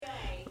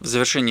В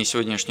завершении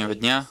сегодняшнего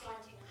дня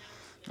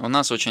у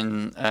нас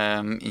очень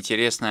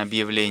интересное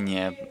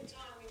объявление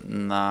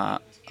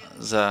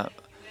за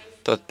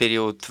тот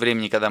период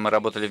времени, когда мы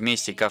работали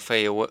вместе,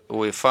 кафе и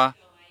УЕФА.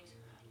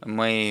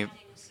 Мы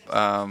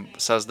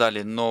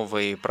создали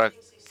новые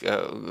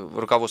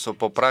руководство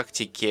по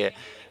практике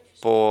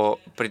по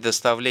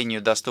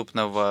предоставлению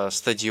доступного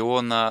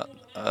стадиона,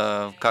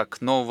 как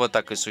нового,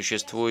 так и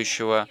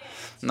существующего.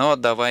 Но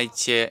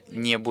давайте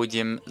не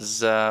будем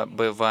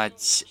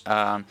забывать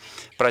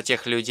про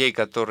тех людей,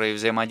 которые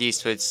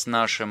взаимодействуют с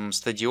нашим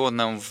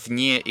стадионом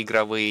вне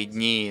игровые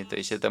дни. То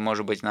есть это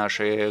может быть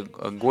наши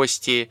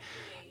гости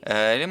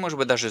или, может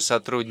быть, даже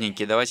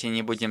сотрудники. Давайте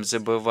не будем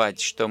забывать,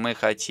 что мы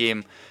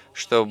хотим,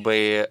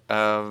 чтобы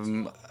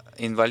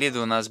инвалиды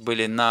у нас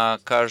были на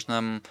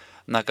каждом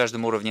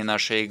уровне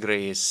нашей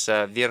игры,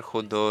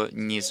 сверху до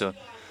низу.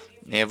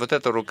 И вот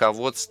это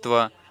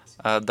руководство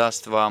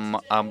даст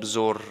вам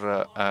обзор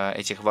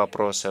этих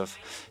вопросов.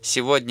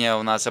 Сегодня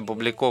у нас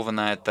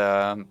опубликовано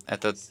это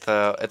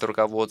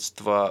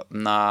руководство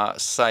на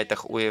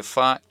сайтах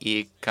УЕФА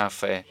и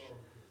КАФЕ.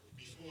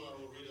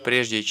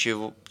 Прежде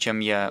чем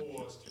я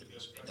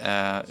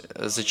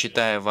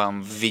зачитаю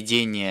вам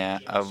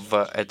введение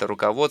в это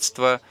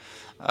руководство,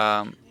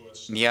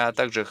 я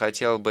также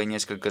хотел бы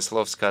несколько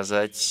слов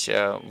сказать,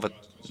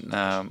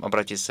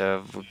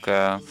 обратиться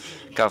к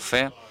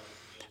КАФЕ.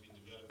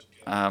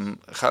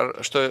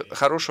 Что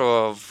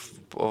хорошего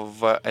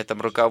в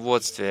этом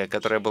руководстве,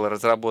 которое было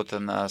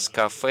разработано с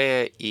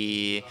КАФЕ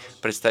и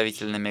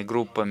представительными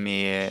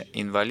группами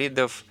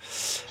инвалидов,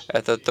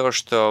 это то,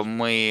 что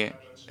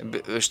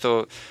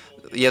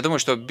я думаю,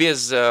 что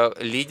без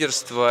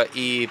лидерства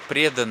и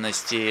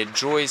преданности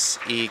Джойс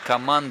и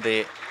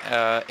команды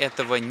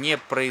этого не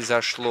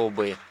произошло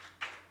бы.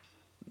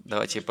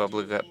 Давайте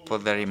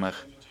поблагодарим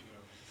их.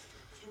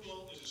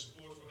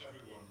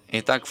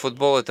 Итак,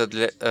 футбол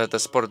это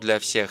спорт для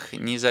всех,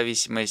 вне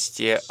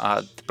зависимости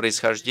от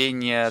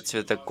происхождения,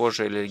 цвета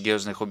кожи или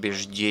религиозных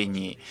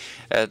убеждений.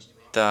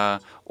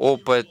 Это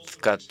опыт,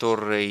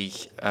 который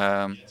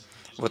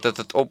вот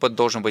этот опыт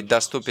должен быть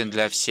доступен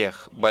для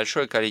всех.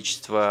 Большое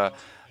количество,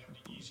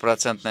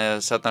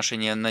 процентное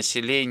соотношение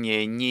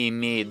населения не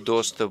имеет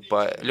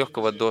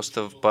легкого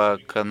доступа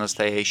к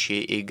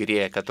настоящей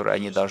игре, которую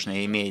они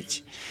должны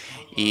иметь.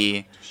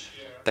 И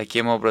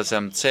таким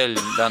образом, цель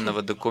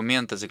данного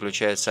документа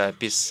заключается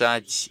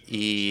описать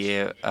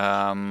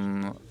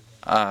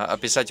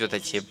вот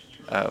эти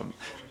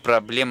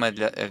проблемы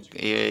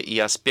и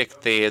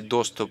аспекты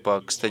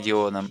доступа к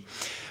стадионам.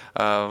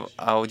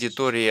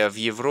 Аудитория в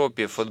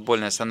Европе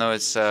футбольная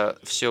становится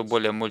все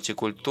более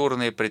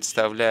мультикультурной,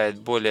 представляет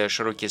более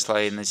широкие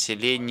слои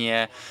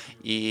населения,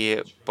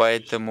 и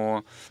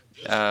поэтому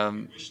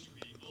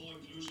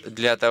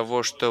для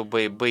того,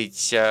 чтобы быть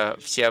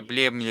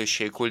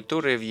всеобъемлющей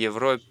культурой в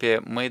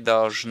Европе, мы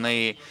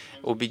должны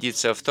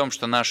убедиться в том,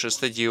 что наши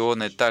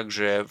стадионы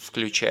также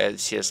включают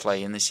все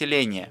слои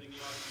населения.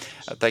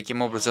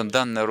 Таким образом,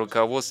 данное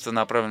руководство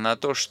направлено на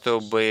то,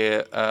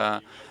 чтобы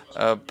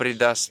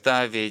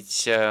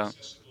предоставить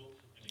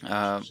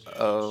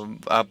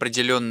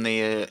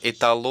определенные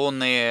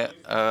эталоны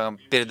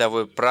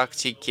передовой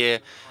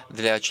практики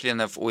для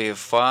членов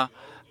УЕФА,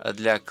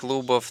 для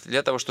клубов,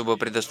 для того, чтобы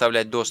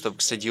предоставлять доступ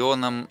к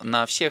стадионам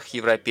на всех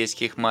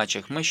европейских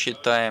матчах. Мы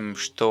считаем,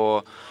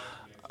 что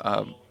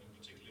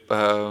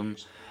этот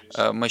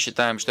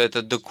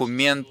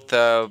документ,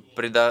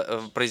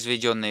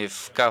 произведенный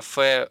в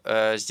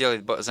КАФЕ,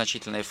 сделает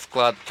значительный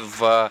вклад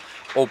в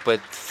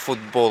опыт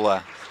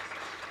футбола.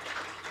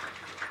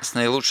 С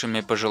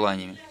наилучшими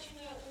пожеланиями.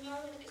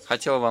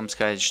 Хотел вам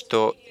сказать,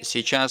 что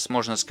сейчас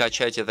можно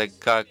скачать это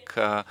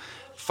как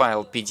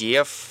файл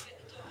PDF.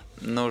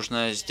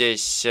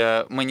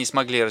 Мы не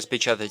смогли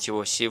распечатать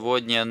его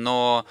сегодня,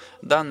 но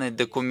данный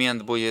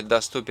документ будет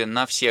доступен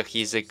на всех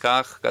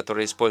языках,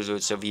 которые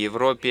используются в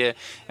Европе.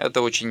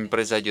 Это очень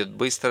произойдет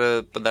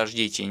быстро.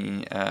 Подождите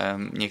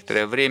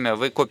некоторое время.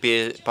 Вы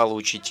копии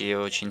получите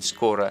очень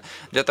скоро.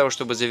 Для того,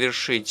 чтобы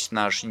завершить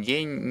наш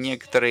день,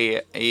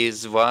 некоторые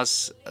из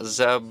вас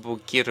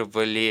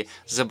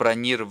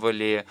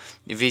забронировали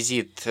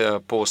визит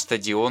по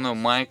стадиону.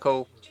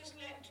 Майкл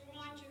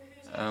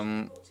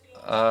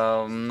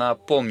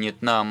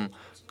напомнит нам,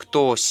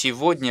 кто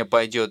сегодня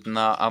пойдет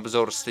на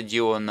обзор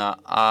стадиона,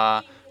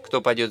 а кто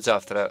пойдет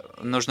завтра.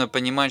 Нужно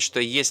понимать, что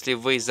если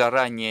вы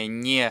заранее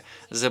не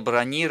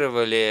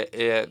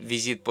забронировали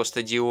визит по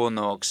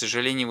стадиону, к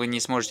сожалению, вы не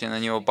сможете на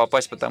него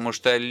попасть, потому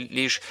что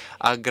лишь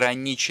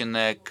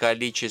ограниченное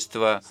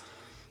количество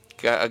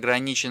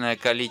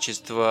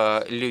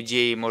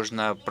людей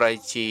можно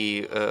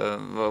пройти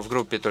в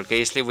группе только.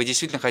 Если вы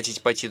действительно хотите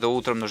пойти, то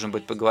утром нужно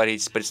будет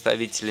поговорить с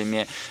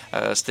представителями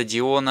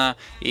стадиона.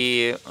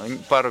 И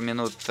пару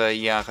минут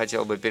я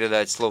хотел бы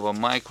передать слово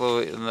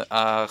Майклу.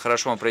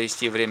 Хорошо вам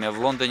провести время в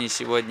Лондоне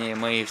сегодня, и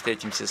мы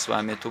встретимся с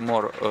вами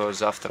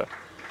завтра.